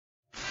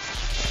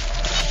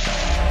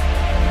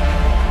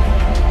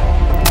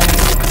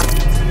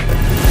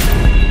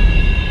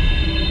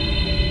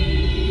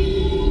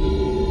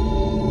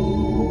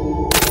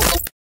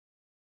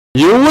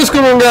Yo, what's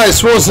going on guys,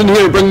 Swanson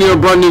here bringing you a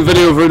brand new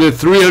video for the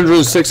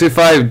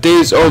 365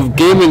 Days of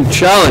Gaming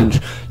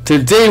Challenge.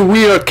 Today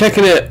we are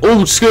kicking it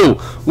old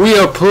school. We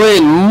are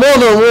playing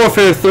Modern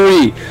Warfare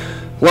 3.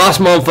 Last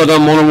month I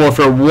done Modern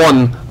Warfare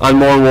 1 and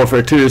Modern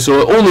Warfare 2,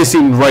 so it only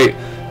seemed right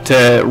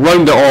to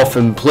round it off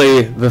and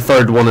play the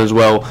third one as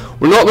well.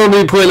 We're not going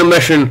to be playing a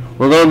mission,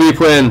 we're going to be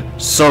playing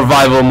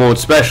survival mode,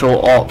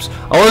 special ops.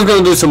 I was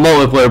going to do some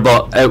multiplayer,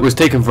 but it was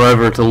taking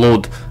forever to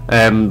load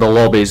the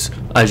lobbies,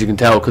 as you can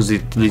tell, because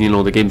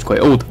the game's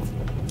quite old.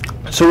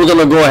 So we're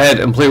going to go ahead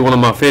and play one of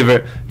my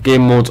favourite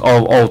game modes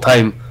of all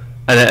time,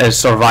 and it is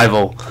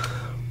survival.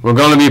 We're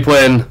going to be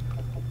playing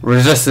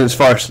Resistance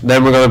first,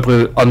 then we're going to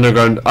play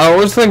Underground. I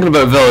was thinking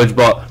about Village,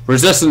 but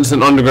Resistance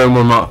and Underground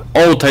were my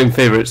all-time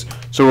favourites,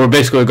 so we're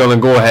basically going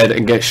to go ahead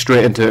and get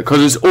straight into it,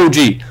 because it's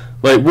OG.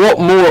 Like, what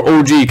more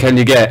OG can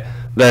you get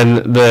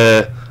than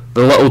the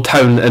little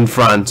town in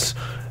France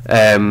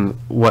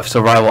with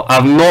survival?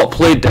 I've not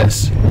played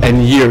this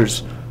in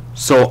years,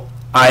 so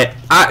I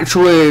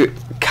actually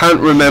can't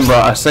remember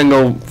a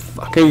single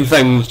fucking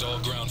thing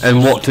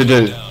and what to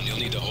do.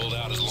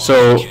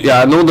 So yeah,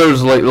 I know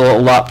there's like the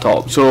little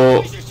laptop,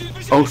 so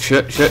oh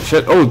shit,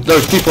 oh,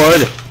 there's people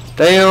already.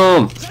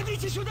 Damn.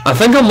 I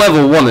think I'm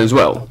level 1 as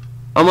well.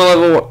 I'm a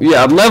level 1.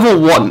 Yeah, I'm level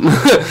 1.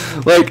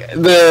 Like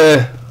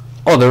the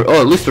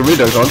at least the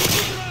radar's on.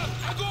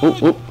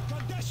 Oh.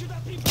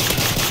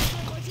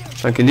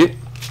 And can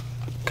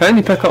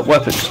you pick up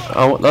weapons?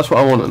 That's what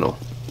I want to know.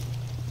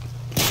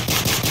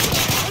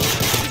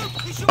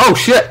 Oh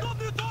shit!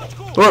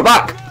 We're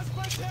back.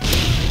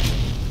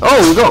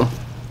 Oh, we got him.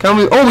 Can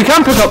we? Oh, we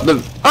can pick up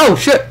the. Oh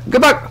shit!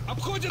 Get back!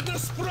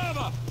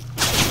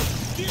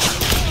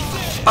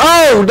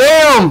 Oh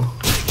damn!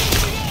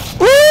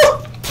 Woo!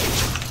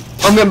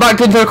 I'm getting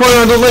back into the corner.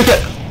 I don't like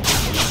it.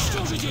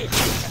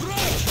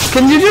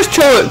 Can you just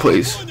chill it,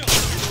 please?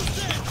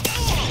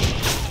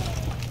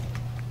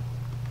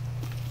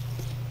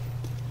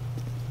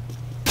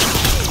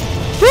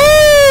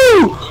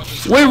 Woo!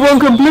 Wave 1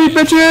 complete,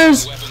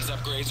 bitches!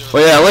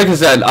 Well, yeah, like I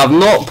said, I've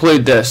not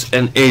played this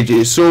in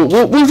ages, so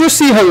we'll just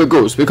see how it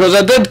goes, because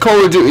I did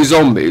Call of Duty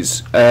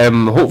Zombies.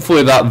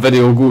 Hopefully that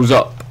video goes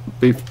up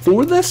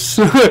before this.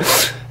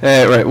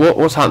 Right,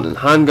 what's happening?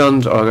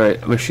 Handguns,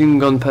 alright, machine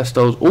gun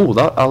pistols. Oh,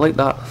 that I like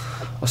that.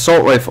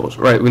 Assault rifles.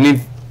 Right, we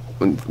need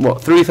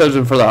what,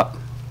 3,000 for that.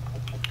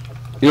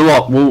 You know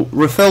what? We'll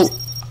refill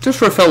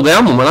the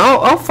ammo, man.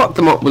 I'll fuck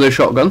them up with a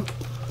shotgun.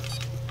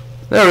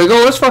 There we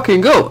go, let's fucking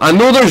go. I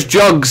know there's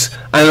jugs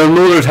and I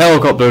know there's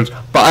helicopters,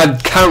 but I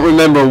can't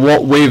remember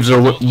what waves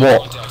are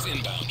what.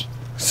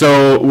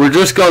 So we're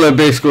just gonna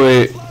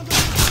basically.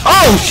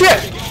 Oh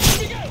shit!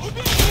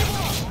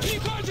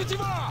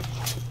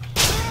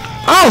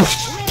 Oh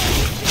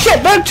shit,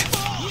 bitch!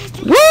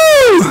 Woo!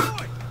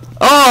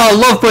 Oh, I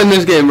love playing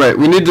this game. Right,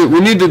 we need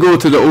to go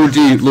to the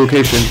OG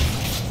location.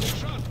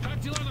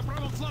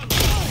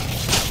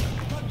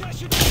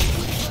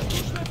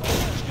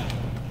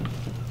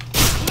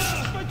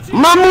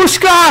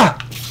 Mamushka!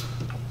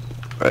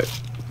 Right.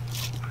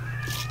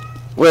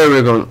 Where are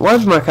we going? Why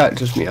does my cat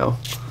just meow?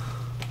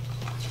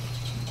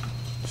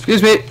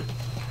 Excuse me.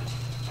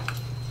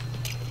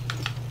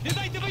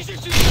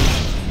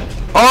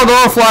 Oh,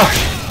 no, flash!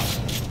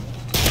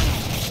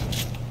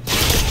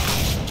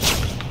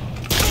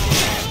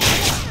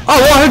 Oh,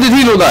 what? How did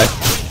he not die?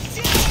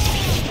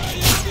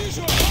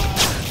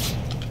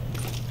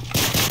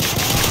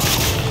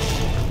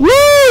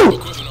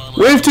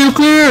 Woo! Wave 2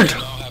 cleared!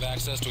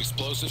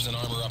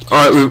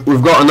 Alright,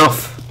 we've got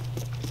enough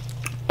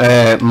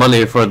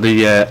money for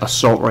the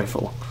assault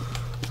rifle.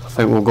 I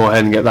think we'll go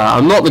ahead and get that.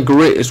 I'm not the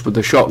greatest with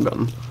the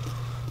shotgun.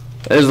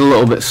 It is a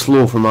little bit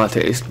slow for my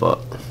taste, but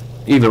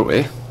either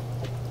way.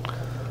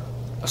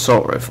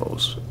 Assault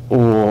rifles.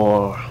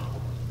 Or...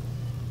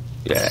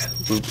 yeah,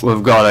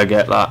 we've got to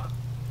get that.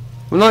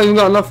 We've not even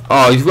got enough.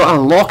 Oh, you've got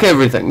to unlock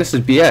everything. This is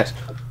BS.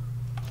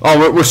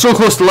 Oh, we're so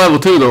close to level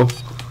 2 though.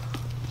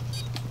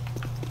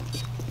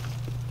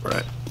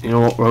 Right. You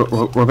know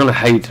what? We're gonna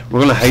hide. We're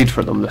gonna hide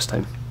for them this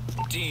time.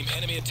 Team,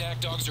 enemy attack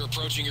dogs are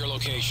approaching your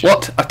location.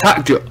 What?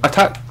 Attack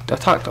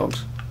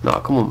dogs? Nah,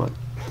 come on, man.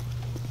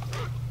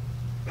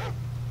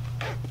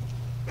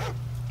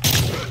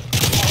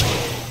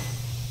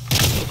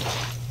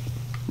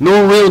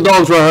 No real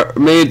dogs were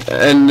made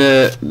in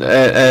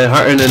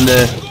hurting in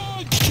the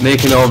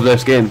making of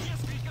this game.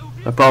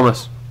 I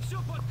promise.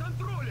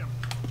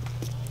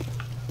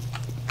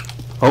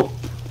 Oh.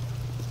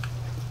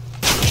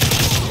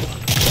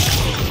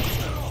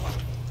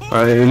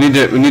 Alright, we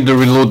need to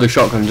reload the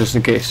shotgun just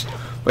in case.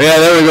 But yeah,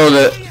 there we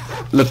go.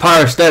 The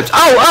power steps.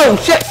 Oh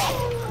shit!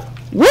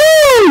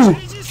 Woo!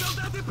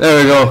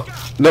 There we go.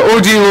 The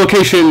OG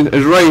location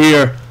is right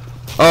here.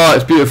 Oh,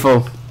 it's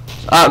beautiful.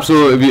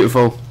 Absolutely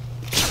beautiful.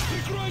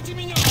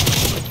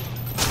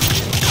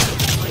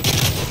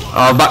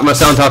 I'll back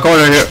myself into a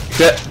corner here.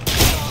 Shit.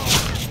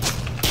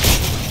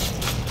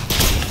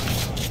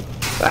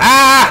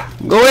 Ah!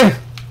 Go away.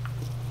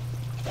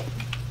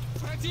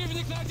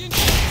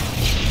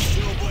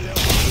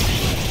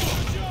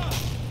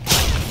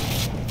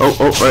 Oh,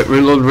 Oh, right,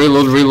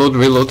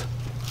 reload.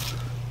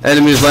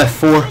 Enemies left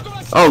 4.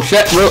 Oh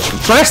shit,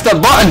 press the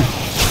button!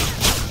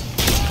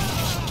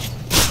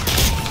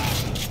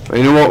 Right,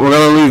 you know what, we're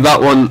gonna leave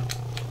that one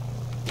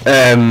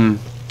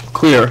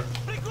clear.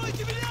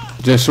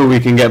 Just so we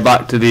can get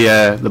back to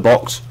the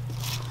box.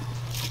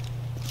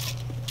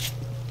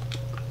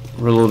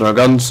 Reload our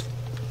guns.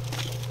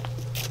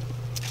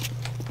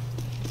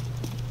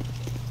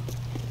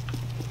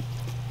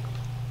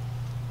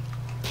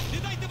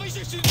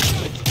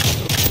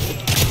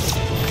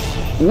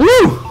 Woo!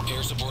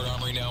 Air support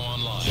armory now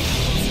online.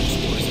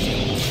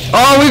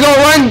 Oh, we got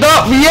ranked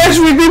up! Yes,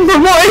 we've been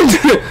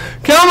promoted!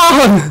 Come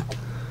on!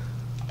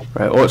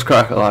 Right, what's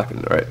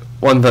crack-a-lacking? Right,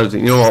 1,000.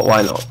 You know what?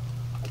 Why not?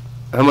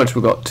 How much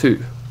we got?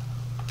 2.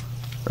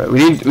 Right,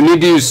 we need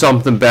to use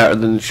something better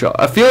than the shot.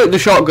 I feel like the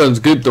shotgun's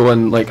good though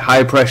in like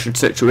high-pressured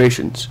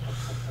situations.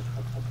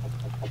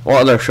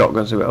 What other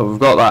shotguns do we have? We've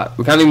got that.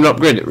 We can't even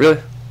upgrade it,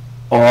 really?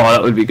 Oh,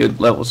 that would be good.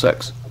 Level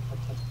 6.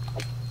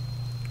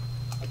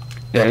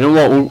 Yeah, you know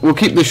what? We'll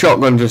keep the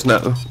shotgun just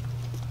now.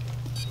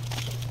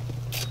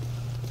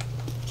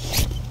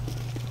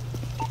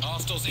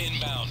 Hostiles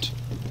inbound.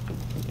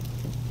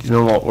 Do you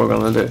know what we're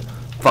gonna do?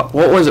 Fuck,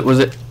 what was it?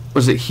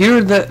 Was it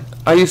here that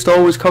I used to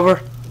always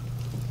cover?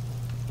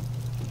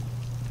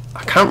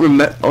 I can't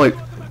remember. Like,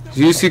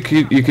 you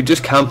could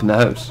just camp in the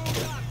house.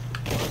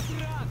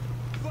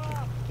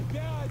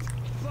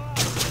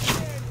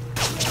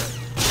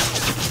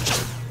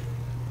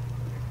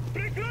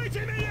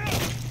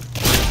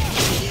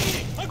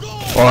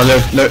 Oh,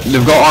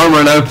 they've got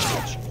armor now.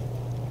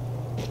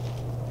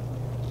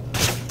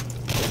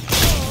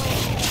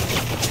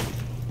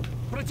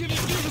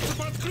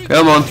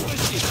 Come on.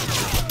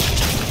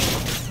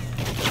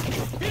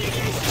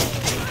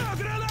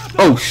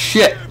 Oh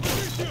shit.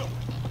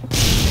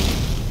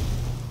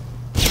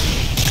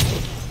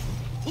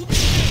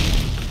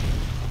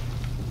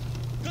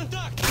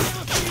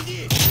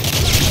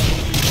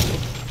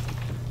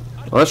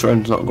 Well, this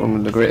round's not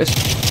going the greatest.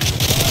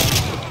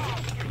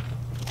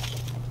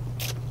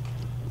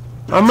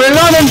 I'm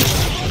reloading!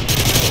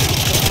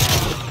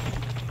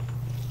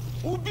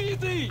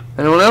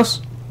 Anyone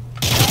else?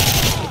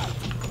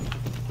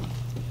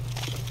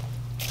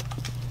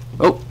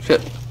 Oh,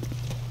 shit.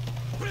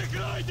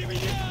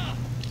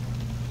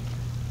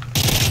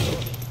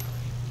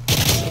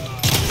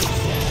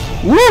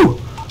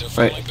 Woo!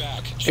 Right.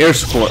 Air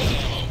support.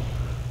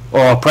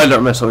 Oh,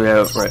 predator missile,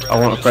 yeah, right. I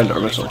want a predator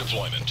missile.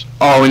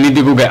 Oh, we need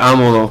to go get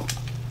ammo though.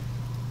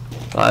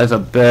 That is a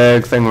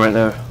big thing right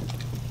now.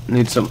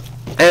 Need some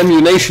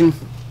ammunition.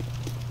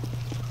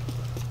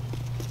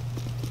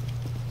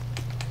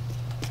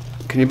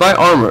 Can you buy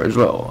armor as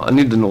well? I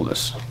need to know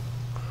this.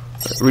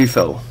 Right,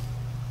 refill.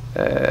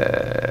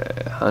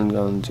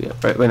 Handguns, yeah.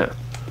 Right, wait now.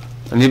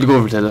 I need to go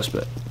over to this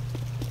bit.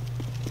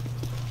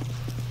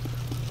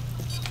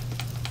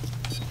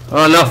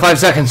 Oh no, 5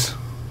 seconds.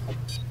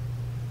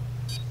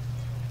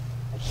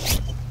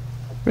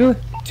 Really?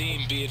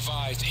 Team, be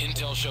advised,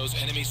 intel shows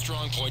enemy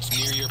strong points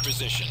near your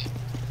position.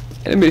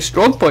 Enemy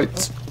strong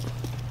points.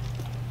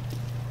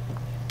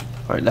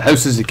 Alright, the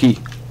house is the key.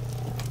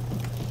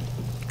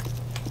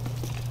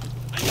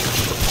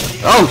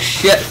 Oh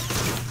shit!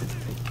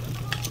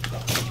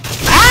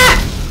 Ah!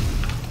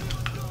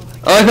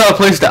 I like how I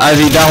placed it as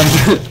he died.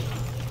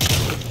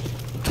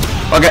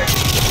 Okay.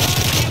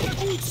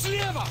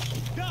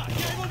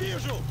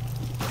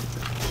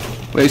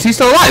 Wait, is he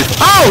still alive?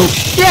 Oh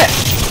shit!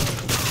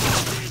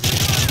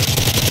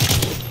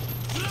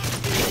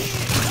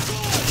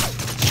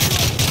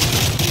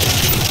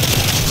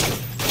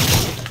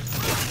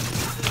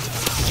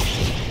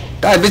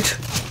 Die, bitch!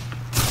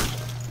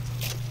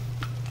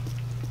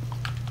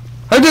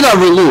 How did I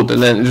reload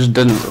and then it just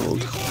didn't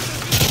reload?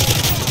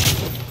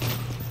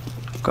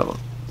 Come on.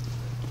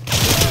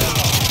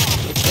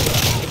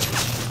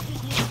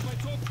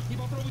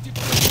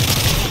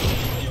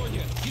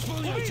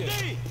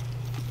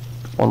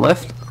 One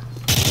left.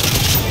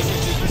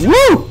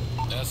 Woo!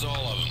 That's all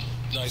of them.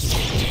 Nice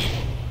work, team.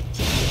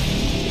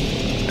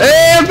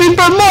 Hey, I've been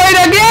promoted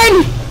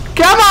again!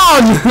 Come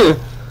on!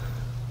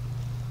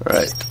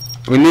 Right.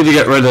 We need to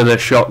get rid of this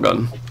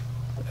shotgun.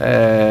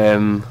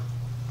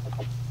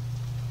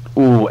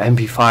 Ooh,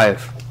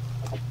 MP5.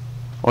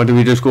 Or do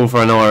we just go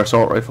for another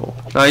assault rifle?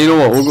 Nah, you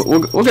know what?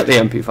 We'll get the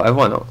MP5.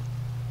 Why not?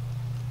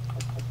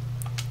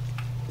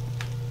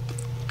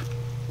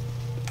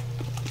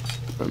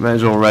 Might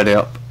as well ready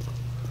up.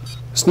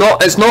 It's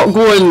not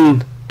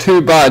going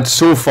too bad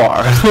so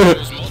far.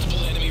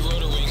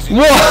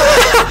 What?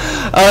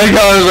 I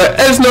was like,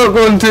 it's not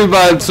going too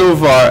bad so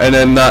far, and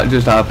then that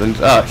just happens.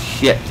 Oh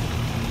shit.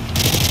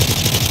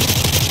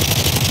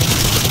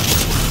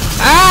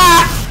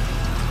 Ah!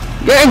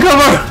 Get in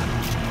cover!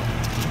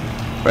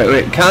 Right,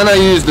 wait, can I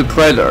use the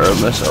predator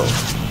missile?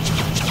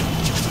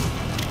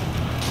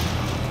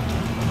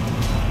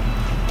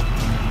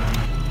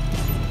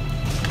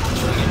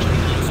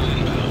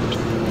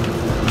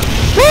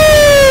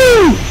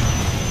 Woo!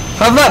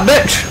 Have that,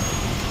 bitch!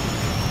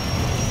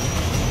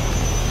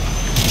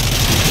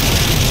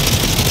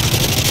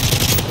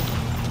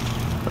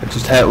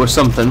 with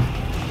something.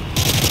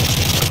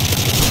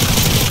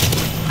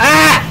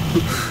 Ah!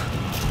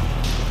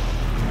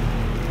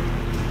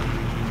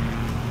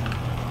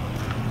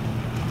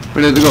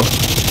 Where did it go?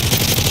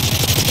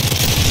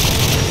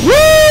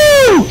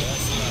 Woo!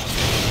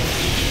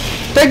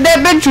 Take that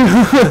picture!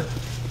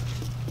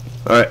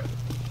 Alright.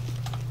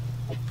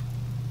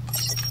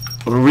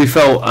 We'll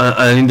refill.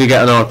 I need to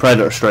get another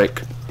Predator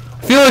strike.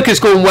 I feel like it's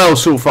going well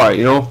so far,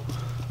 you know?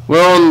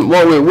 We're on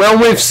what wave? We're on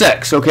wave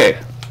 6, okay.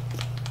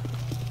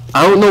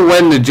 I don't know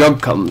when the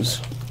jug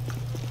comes.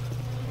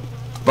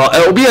 But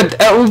it'll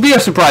be a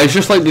surprise,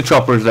 just like the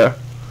choppers there.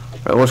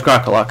 Right, what's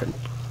crack-a-lackin'?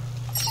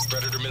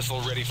 Predator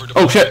missile ready for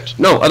Oh deployment. shit!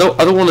 No, I don't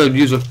want to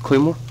use a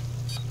claymore.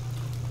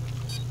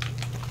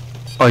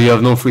 Oh, you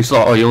have no free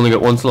slot. Oh, you only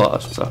get one slot.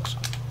 That sucks.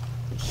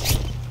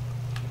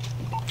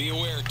 Be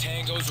aware,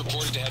 tangos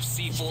reported to have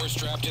C4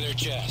 strapped to their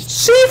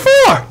chests.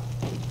 C4!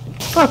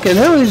 Fucking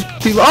hell, these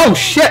people. Oh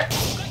shit!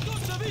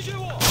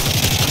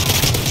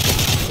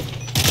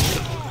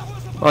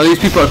 Oh, these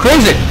people are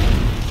crazy!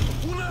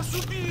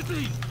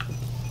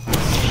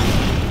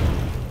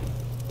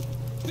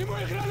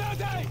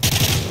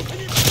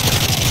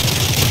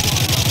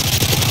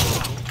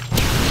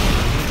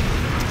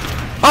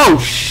 Oh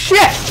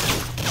shit!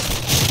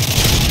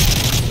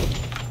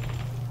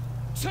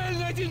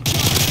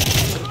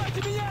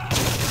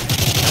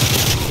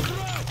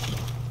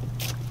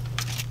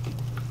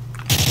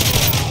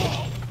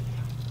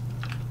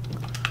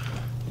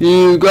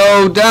 You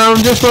go down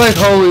just like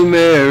Holy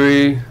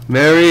Mary,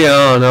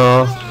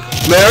 Mariana,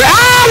 Mary.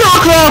 Ah,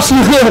 not cross!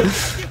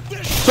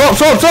 Stop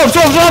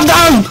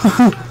down!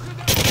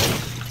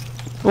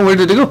 Oh, where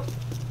did they go?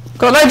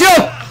 Got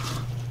Nigel!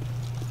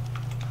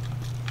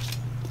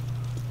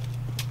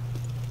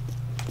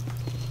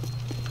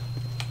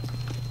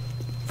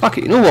 Fuck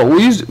it, you know what?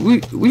 We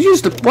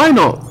use the. Why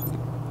not?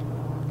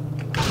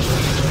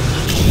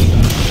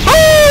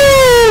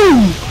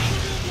 Oh!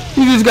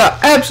 You just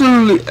got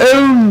absolutely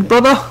owned,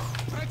 brother.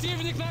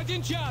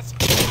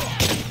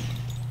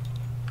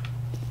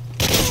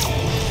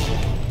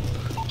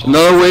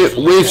 Another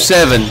wave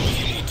 7.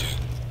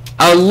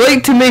 I'd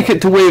like to make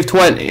it to wave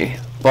 20,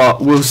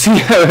 but we'll see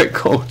how it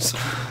goes.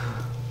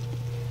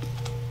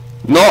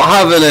 Not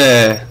having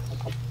a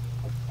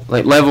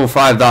like level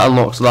 5 that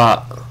unlocks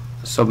that.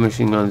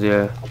 Submachine guns,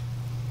 yeah.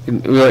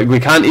 We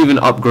can't even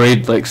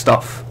upgrade like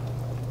stuff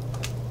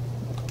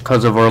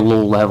because of our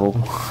low level.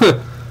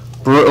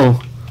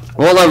 Brutal.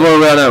 What level are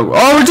we at now?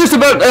 Oh, we're just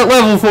about at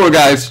level 4,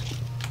 guys.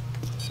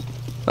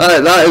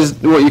 That is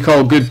what you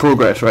call good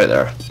progress right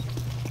there.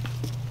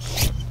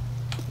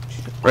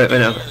 Right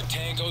now.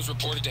 Tangos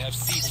reported to have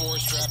C4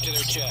 strapped to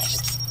their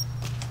chests.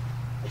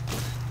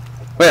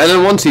 Wait, I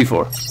didn't want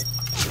C4.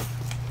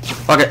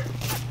 Fuck it.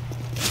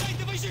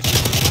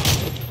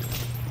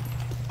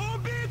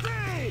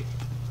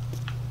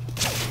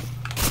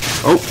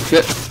 Oh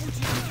shit.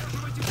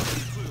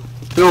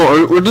 You know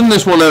what, we're doing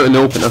this one out in the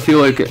open. I feel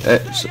like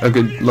it's a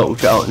good little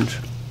challenge.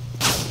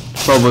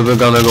 Probably we're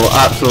gonna go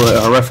absolutely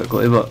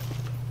horrifically, but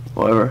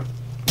whatever.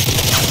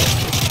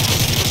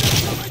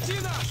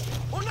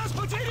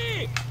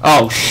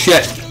 Oh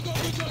shit.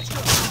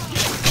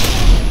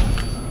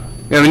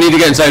 Yeah, we need to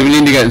get inside,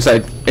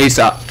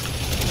 ASAP.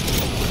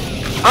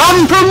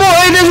 I'm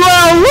promoted as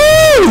well!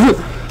 Woo!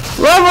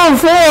 Level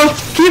 4!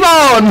 Keep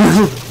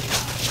on!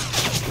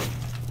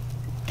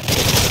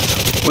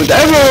 Would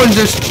everyone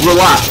just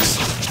relax?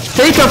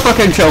 Take a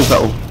fucking chill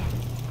pill.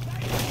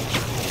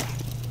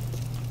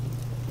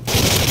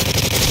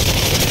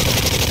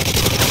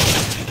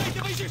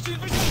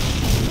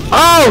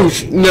 Oh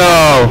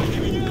no!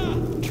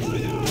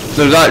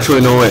 There's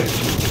actually no way.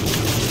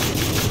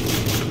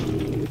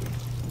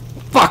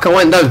 Fuck! I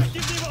went down.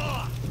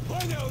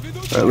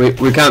 Right,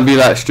 we can't be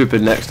that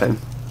stupid next time.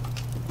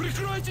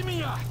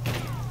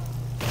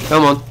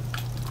 Come on.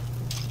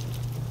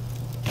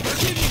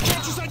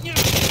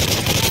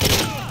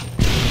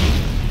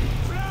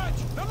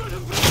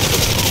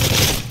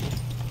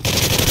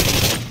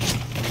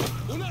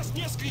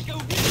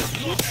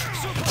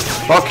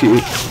 Fuck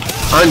you.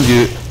 And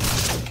you.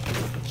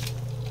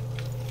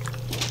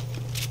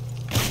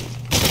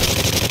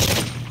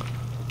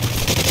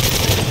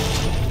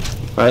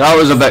 Right, that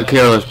was a bit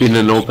careless being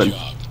in the open.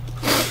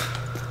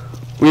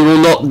 We will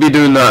not be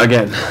doing that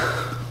again.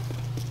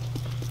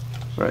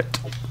 Right.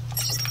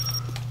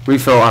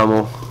 Refill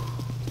ammo.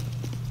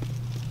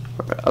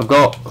 Right, I've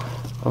got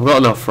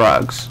enough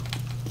frags.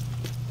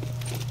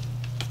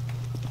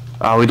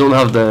 Ah, we don't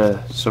have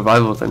the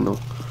survival thing though.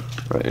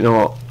 Right, you know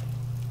what?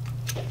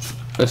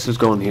 This is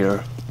going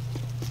here.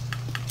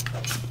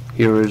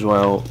 Here as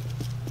well.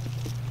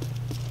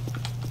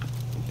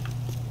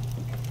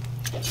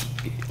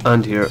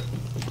 And here.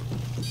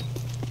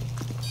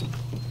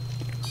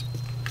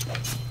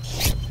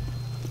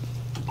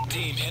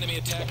 Team, enemy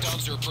attack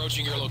dogs are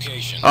approaching your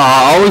location.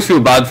 I always feel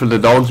bad for the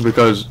dogs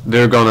because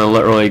they're gonna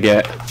literally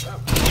get.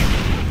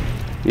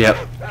 Yep.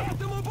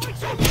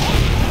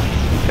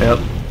 Yep.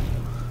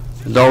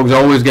 The dogs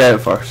always get it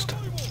first.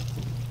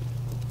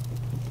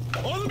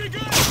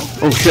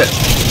 Oh shit.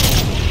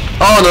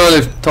 Oh no,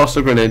 they've tossed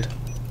a grenade.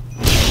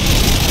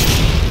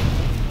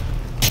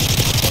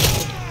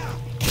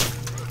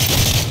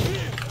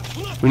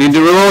 We need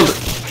to reload.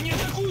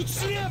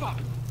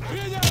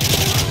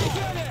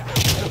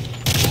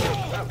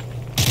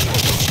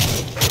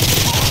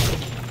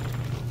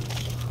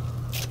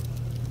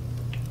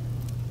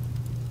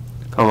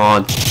 Come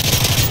on.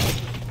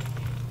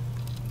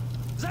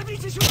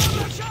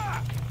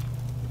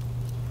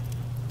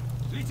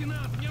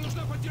 Лейтенант, мне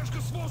нужна поддержка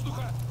с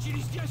воздуха.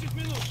 Через 10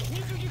 минут.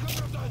 Никаких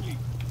оправданий.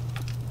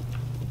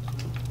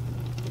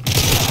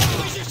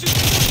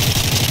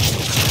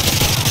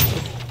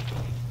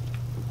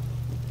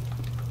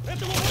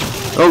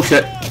 Oh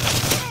shit.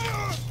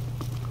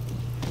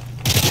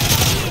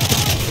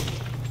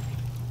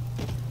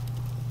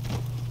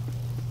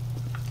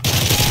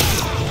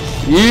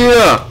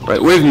 Yeah!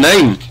 Right, wave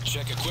 9.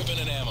 Check equipment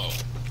and ammo.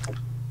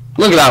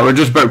 Look at that, we're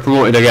just about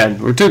promoted again.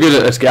 We're too good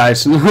at this,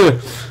 guys.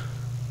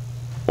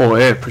 Oh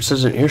yeah,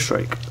 precision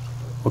airstrike.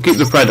 We'll keep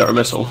the Predator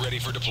missile. Ready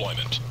for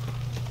deployment.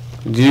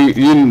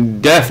 You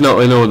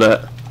definitely know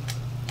that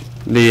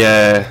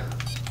the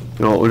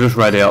you know, we'll just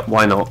ready up,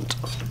 why not?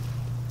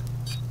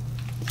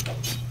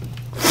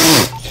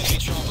 Enemy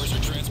choppers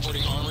are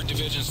transporting armored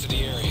divisions to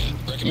the area.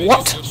 Recommend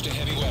What? you switch to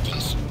heavy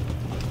weapons.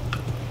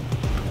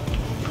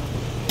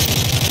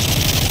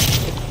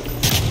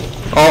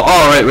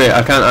 Oh, right, wait,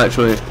 I can't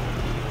actually.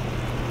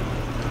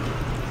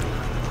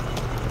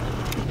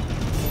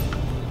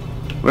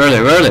 Where are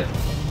they? Where are they?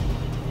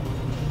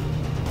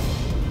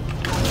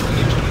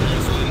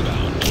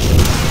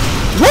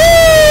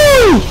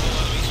 Woo!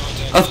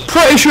 I'm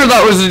pretty sure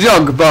that was a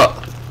jug, but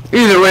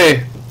either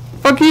way,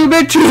 fuck you,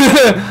 bitch!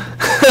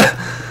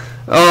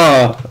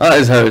 Oh, that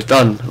is how it's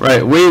done.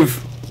 Right,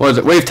 wave, what is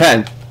it? Wave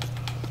 10. Right,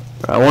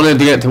 I wanted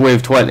to get to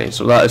wave 20,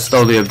 so that is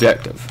still the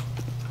objective.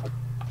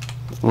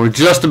 We're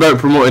just about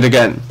promoted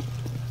again.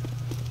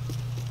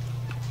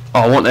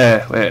 Oh, I want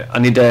wait, I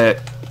need the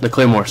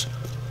claymores.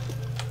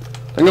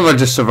 I think if I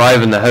just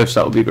survive in the house,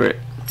 that would be great.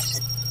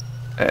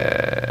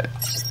 Yeah,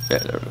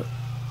 there we go.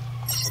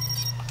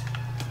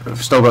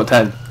 We've still got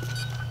 10.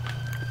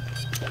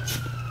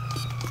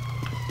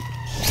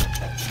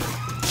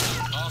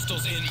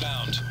 Hostiles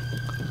inbound.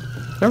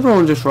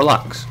 Everyone just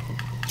relax.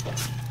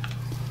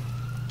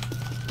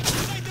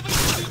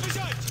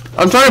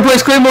 I'm trying to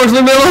place claymores in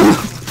the middle.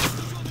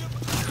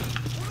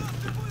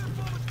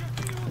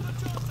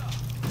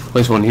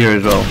 Place one here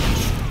as well.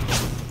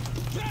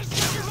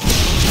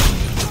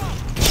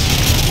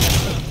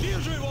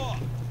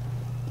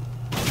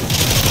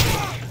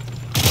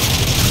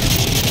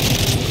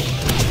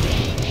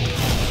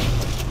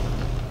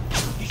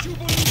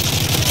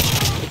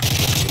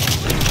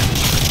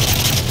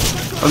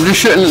 I'm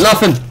just shooting at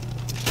nothing.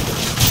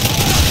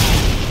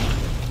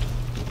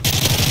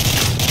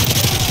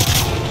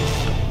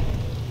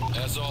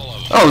 That's all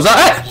of them. Oh, is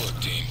that Good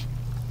work, team.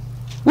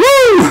 it?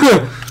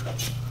 Woo!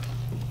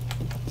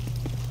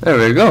 There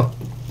we go.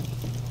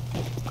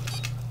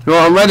 You know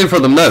what, I'm ready for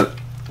them now.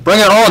 Bring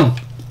it on!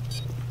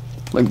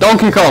 Like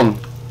Donkey Kong.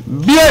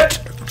 Beat!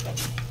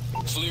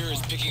 FLIR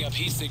is picking up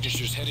heat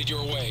signatures headed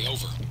your way.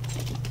 Over.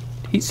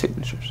 Heat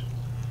signatures.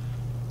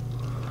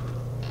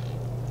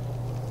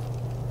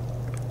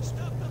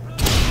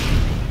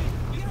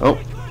 Oh.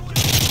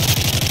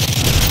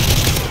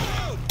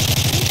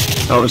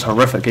 That was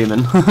horrific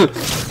aiming.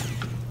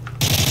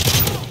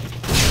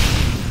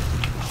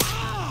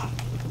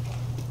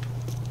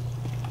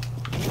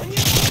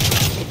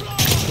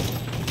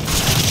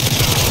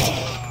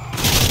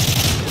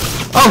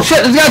 Oh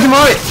shit, there's a guy to my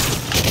right!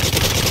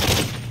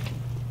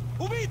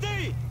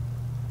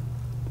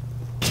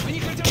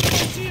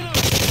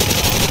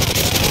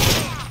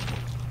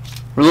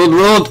 Reload,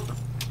 reload!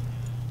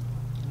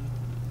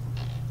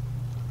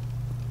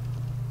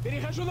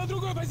 Перехожу на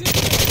другую позицию.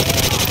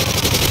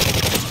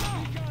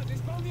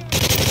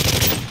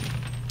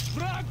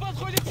 Враг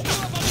подходит с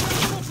тыла по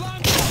правому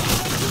флангу.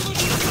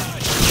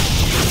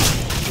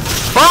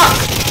 Fuck!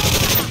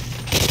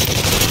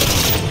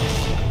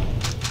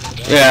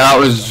 Yeah, that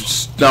was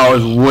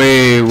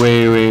way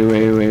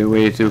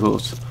too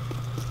close.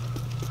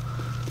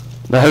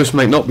 The house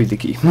might not be the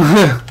key.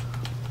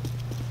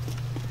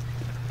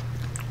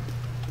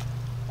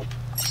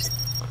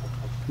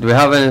 Do we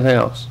have anything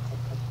else?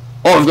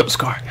 Oh, I've got the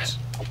scar, yes.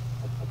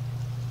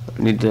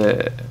 I need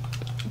to,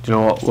 do you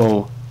know what,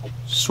 we'll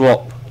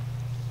swap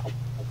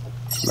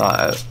that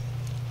out.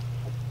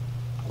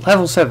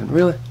 Level 7,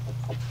 really?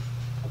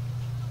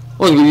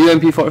 Oh, we've got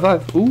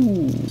UMP-45,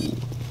 ooh.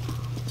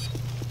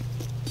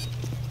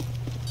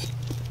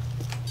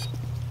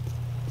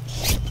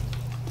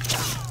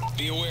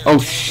 Be aware. Oh,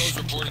 Those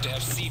reported to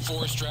have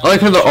C4 strapped. I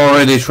like how they're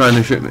already trying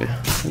to shoot me.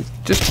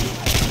 Just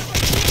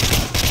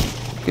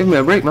give me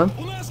a break, man.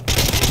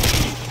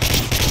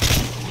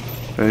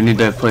 I need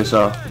to place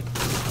a.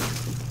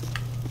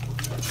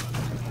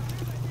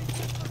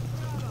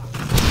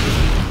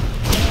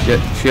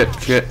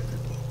 Shit.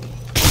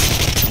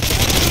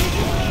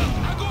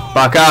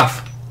 Back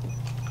off.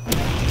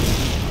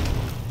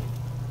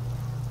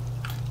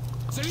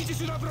 Зовите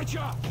сюда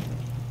врача.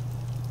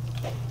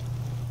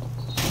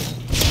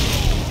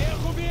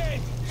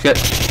 Shit.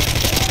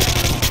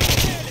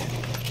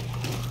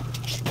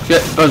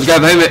 Shit, oh, there's a guy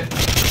behind me.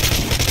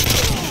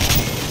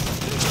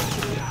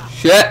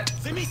 Shit.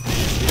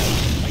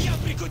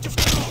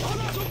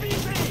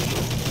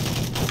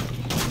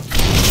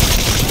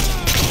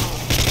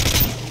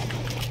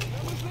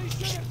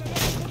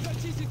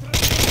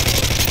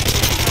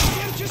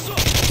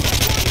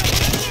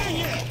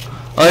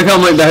 I like how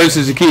I'm like the house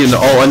is the key and they're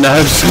all in the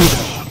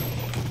house.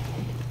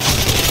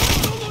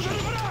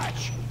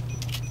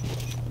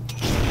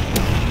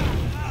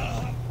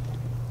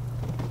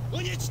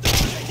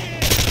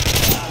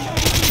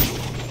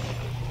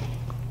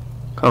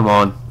 Come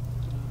on.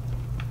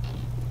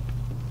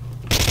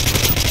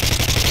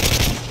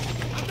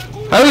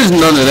 How is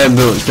none of them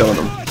bullets killing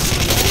him?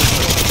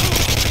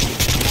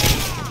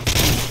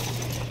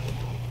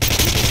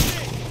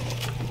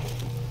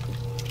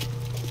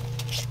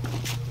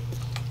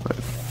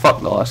 Right,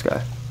 fuck the last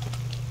guy.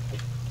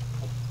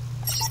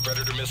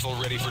 Predator missile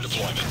ready for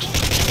deployment.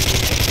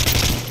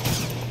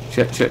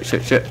 Shit, shit,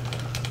 shit, shit.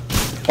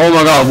 Oh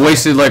my god, I've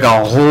wasted like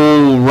a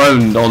whole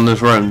round on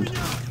this round.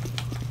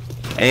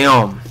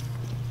 Damn.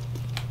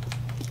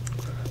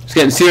 It's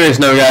getting serious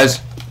now,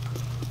 guys.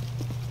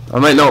 I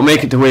might not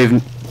make it to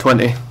wave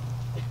 20.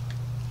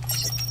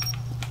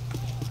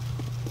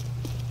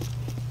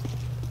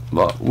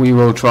 But we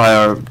will try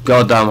our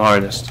goddamn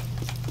hardest.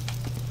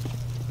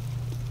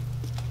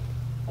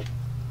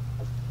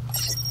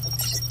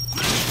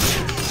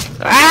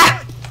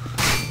 Ah!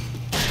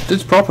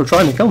 Dude's proper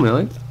trying to kill me,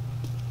 like.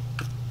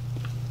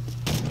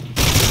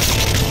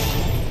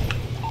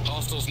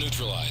 Hostiles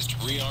neutralized.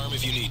 Rearm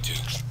if you need to.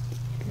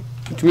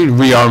 What do you mean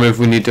rearm if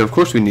we need to? Of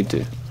course we need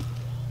to.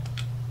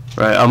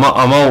 Right, I'm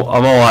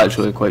all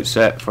actually quite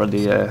set for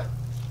the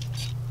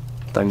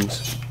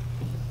things.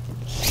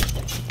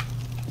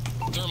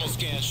 Thermal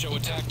scans show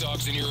attack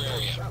dogs in your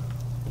area.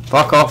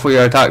 Fuck off with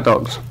your attack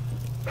dogs.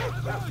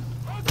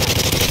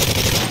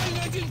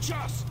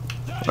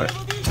 Right.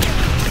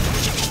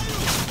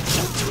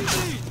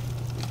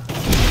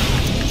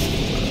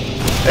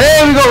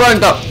 Hey, we got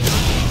ranked up.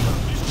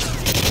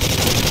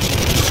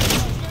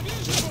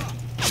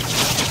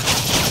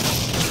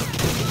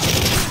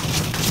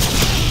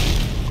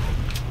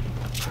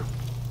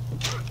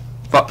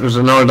 Fuck, there's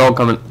another dog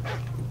coming.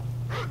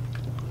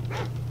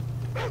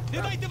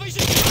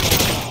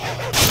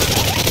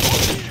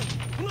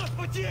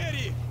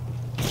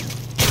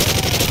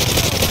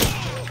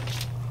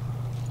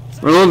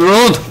 Reload,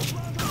 reload!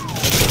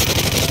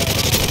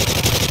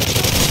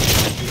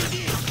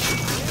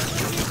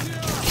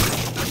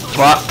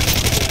 What?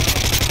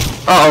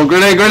 Uh oh,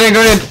 grenade, grenade,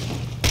 grenade!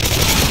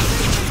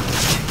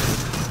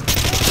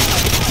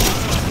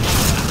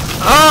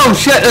 Oh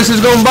shit, this is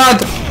going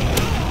bad!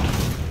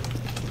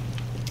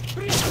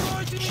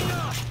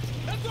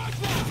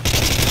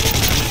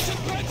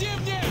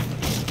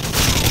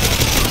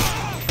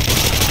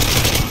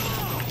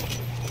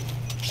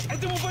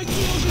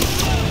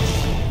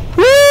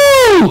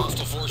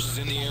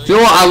 You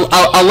know what?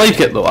 I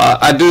like it though.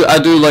 I do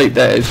like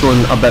that it's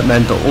going a bit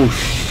mental. Oh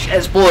shit!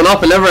 It's blowing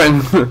up and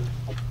everything.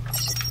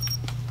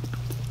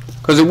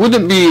 Because it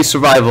wouldn't be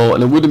survival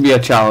and it wouldn't be a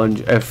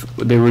challenge if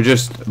they were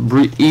just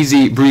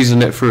easy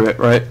breezing it through it,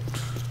 right?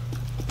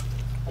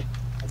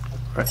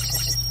 Right.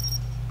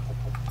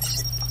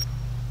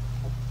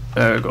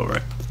 There we go.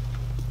 Right.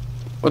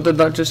 What did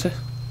that just say?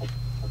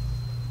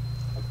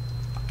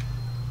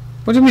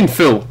 What do you mean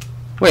full?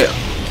 Wait,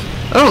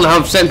 I don't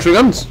have sentry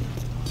guns.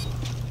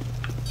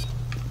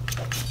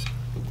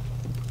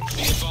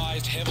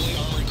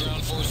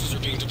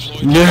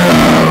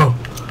 No!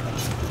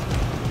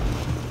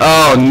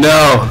 Oh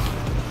no!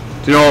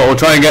 Do you know what? We'll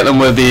try and get them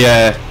with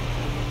the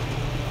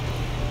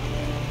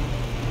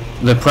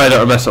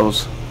Predator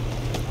missiles.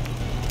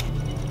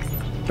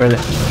 Really?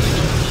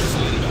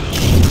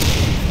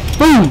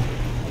 Boom!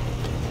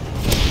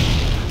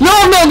 No,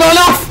 I'm not got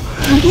enough!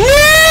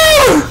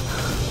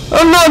 No!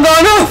 I'm not got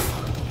enough!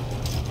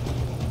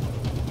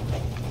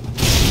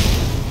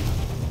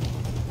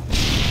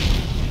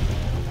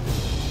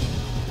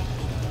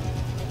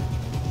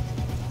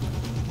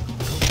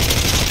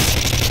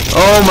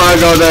 Oh my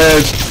god, there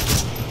is.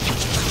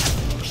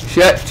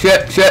 Shit,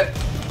 shit, shit.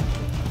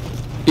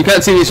 You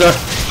can't see me, sir.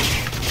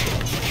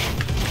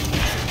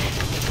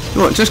 You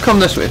know what, just come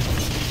this way.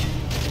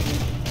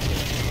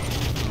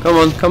 Come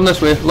on, come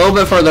this way. A little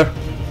bit further.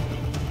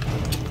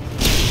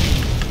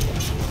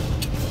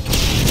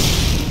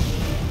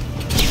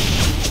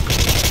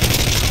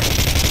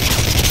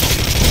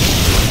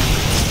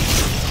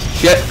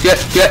 Shit, shit,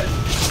 shit.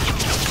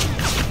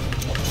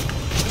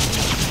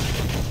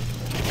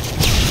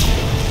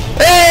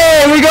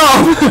 We got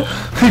him!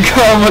 We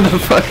got him with the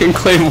fucking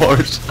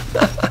claymores.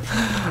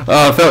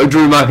 I felt like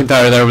Drew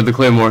McIntyre there with the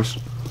claymores.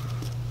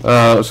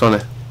 That was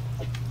funny.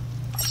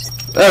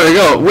 There we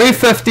go. Wave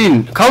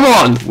 15. Come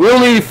on! We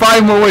only need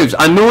 5 more waves.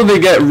 I know they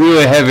get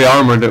really heavy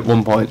armored at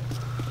one point.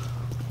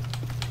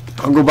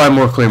 I'll go buy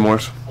more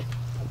claymores.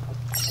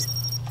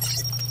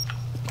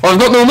 Oh, I've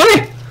got no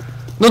money!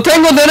 No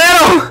tengo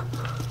dinero!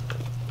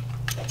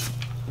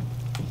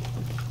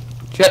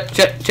 Shit,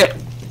 shit, shit.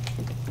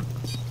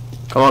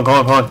 Come on, come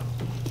on, come on.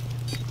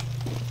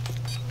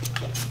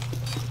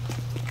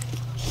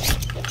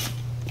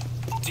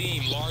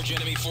 Team, large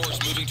enemy force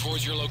moving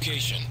towards your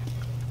location.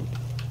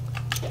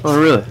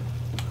 Oh, really?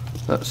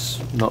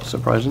 That's not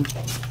surprising.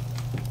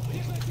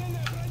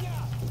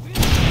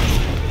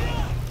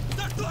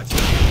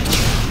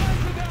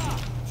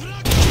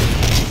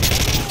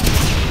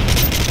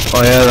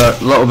 Oh yeah, they're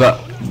a little bit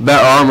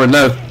better armored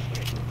now.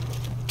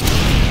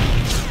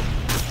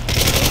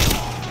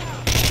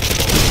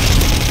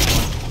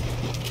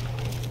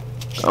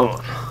 Come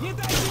on.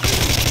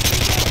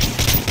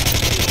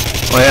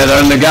 Oh yeah,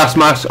 they're in the gas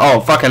mask. Oh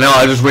fucking hell,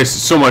 I just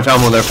wasted so much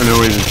ammo there for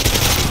no reason.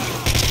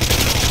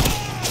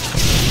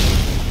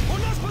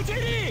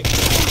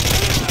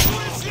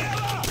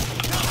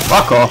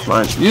 Fuck off,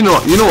 man. You know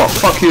what,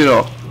 fuck you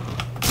though.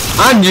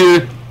 And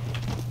you.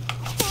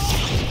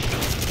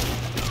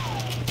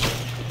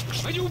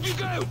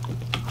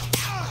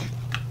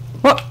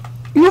 What?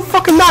 You're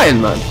fucking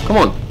dying, man. Come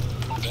on.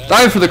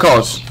 Die for the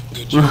cause.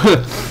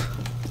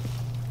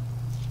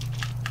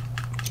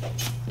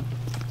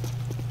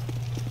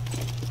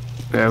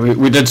 Yeah,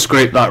 we did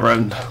scrape that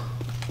round.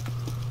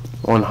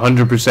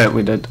 100%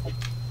 we did.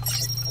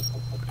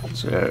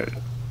 So,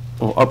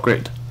 oh,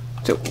 upgrade.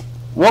 So,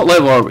 what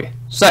level are we?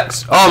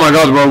 6. Oh my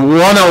god, we're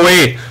 1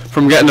 away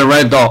from getting the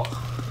red dot.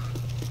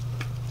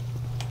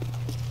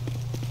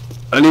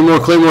 I need more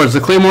claymores. The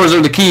claymores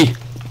are the key.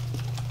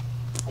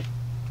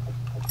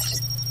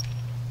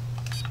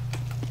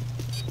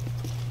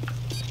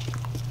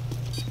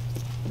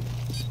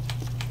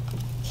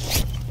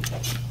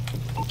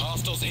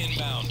 Hostiles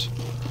inbound.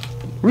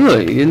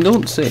 Really? You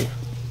don't say.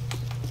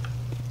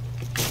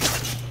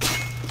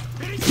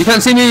 You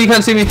can't see me, you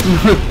can't see me.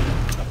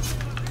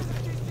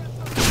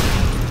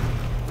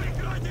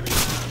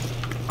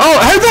 Oh,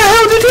 how the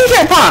hell did he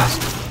get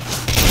past?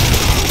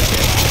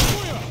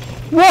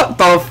 What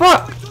the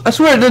fuck? I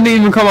swear it didn't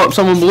even come up,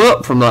 someone blew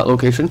up from that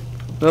location.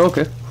 Oh,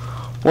 okay.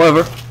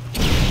 Whatever.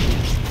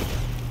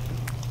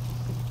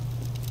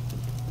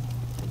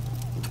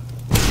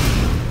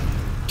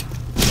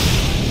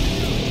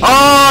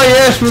 Oh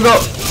yes, we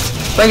got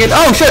thinking.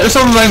 Oh shit, there's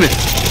someone behind me.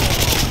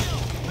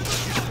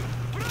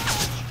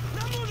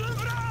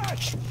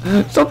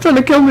 Stop trying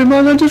to kill me,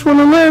 man, I just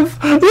wanna live.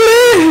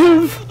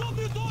 Live!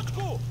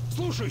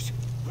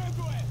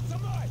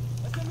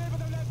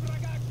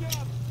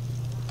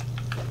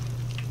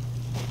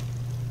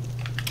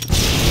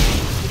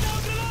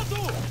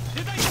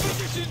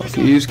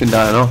 Okay, you can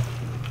die now.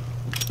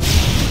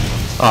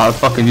 Oh, I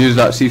fucking used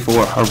that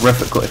C4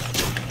 horrifically.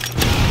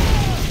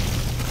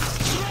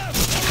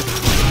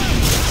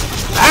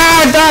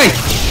 Ah, die!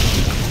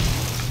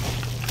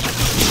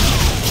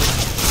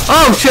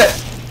 Oh shit!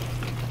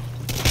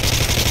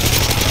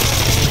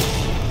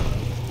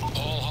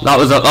 That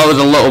was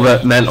a little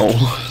bit mental.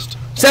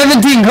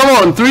 17, come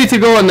on, 3 to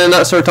go, and then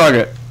that's our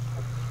target.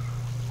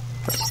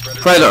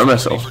 Predator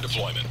missile.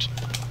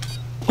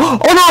 Oh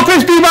no, I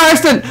pressed B by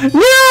accident!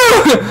 No!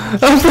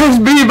 I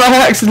pressed B by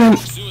accident!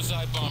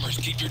 Suicide bombers,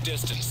 keep your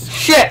distance.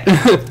 Shit!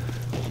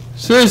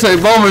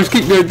 Suicide bombers,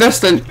 keep their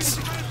distance.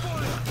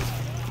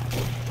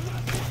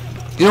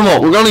 You know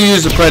what, we're gonna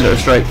use the Predator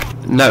strike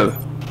now.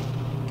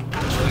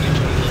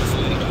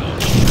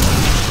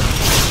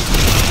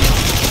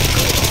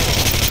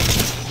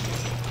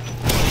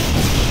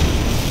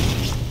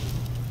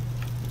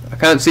 I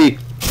can't see.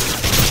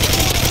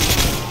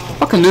 I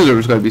fucking knew there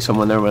was gonna be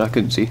someone there but I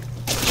couldn't see.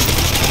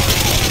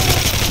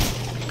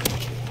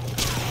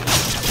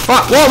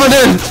 Fuck, what am I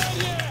doing?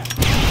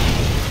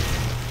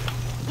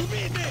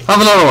 Have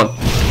another one.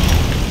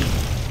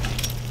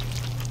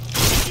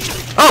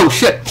 Oh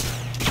shit.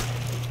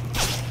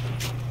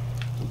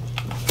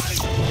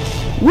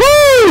 Woo!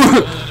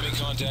 Enemy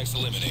contacts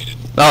eliminated.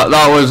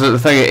 That was the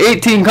thing.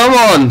 18, come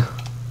on!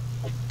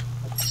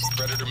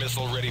 Predator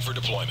missile ready for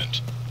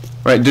deployment.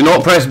 Right, do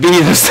not press B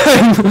this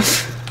time.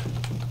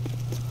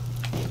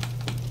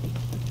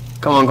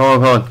 Come on, come on,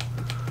 come on.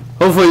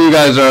 Hopefully you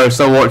guys are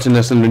still watching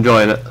this and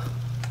enjoying it.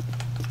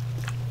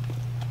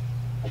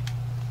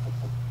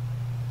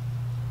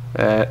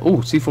 Oh,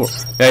 C4.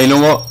 Yeah, you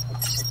know what?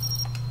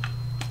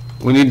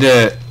 We need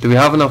to... Do we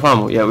have enough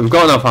ammo? Yeah, we've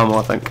got enough ammo,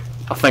 I think.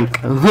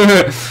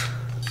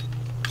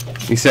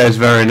 He says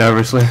very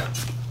nervously.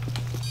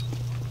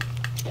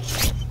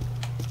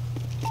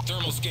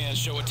 Thermal scans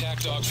show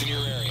attack dogs in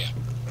your area.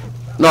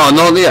 No,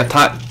 not the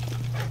attack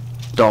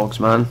dogs,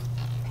 man.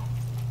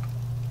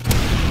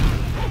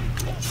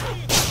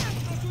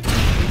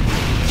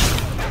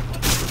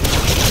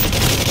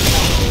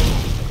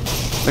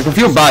 Like, I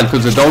feel bad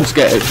because the dogs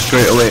get it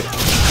straight away.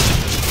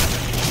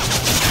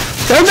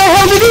 How the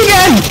hell did he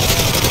get in?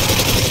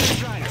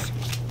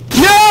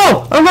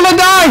 No! I'm gonna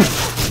die!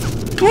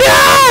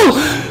 No!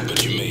 But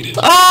you made it.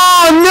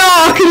 Oh no!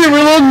 I couldn't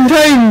reload in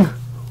time!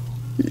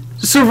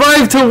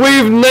 Survived to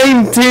wave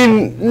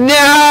 19!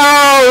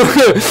 No!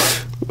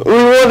 We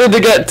wanted to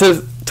get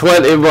to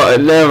 20 but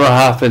it never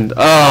happened.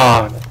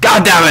 Oh,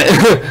 god damn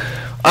it!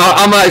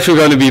 I'm actually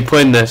going to be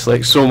playing this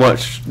like so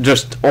much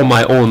just on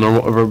my own or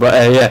whatever, but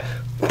yeah.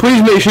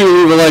 please make sure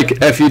you leave a like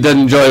if you did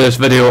enjoy this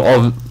video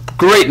of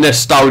great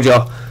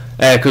nostalgia,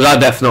 because I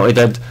definitely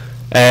did.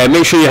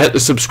 Make sure you hit the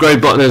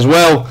subscribe button as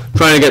well.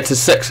 Trying to get to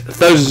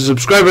 6,000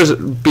 subscribers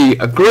would be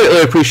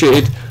greatly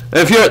appreciated. And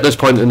if you're at this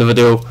point in the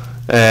video,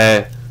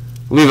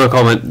 leave a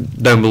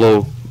comment down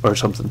below or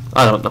something.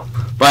 I don't know.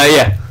 But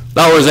yeah,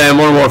 that was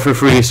Modern Warfare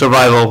 3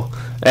 Survival.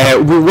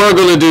 We were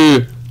going to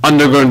do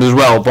Underground as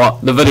well,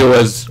 but the video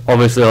is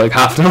obviously like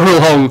half an hour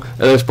long at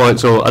this point,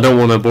 so I don't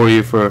want to bore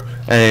you for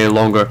any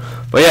longer.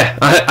 But yeah,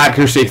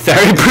 accuracy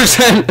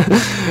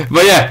 30%.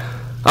 But yeah,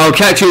 I'll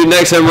catch you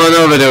next time on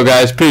another video,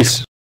 guys.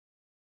 Peace.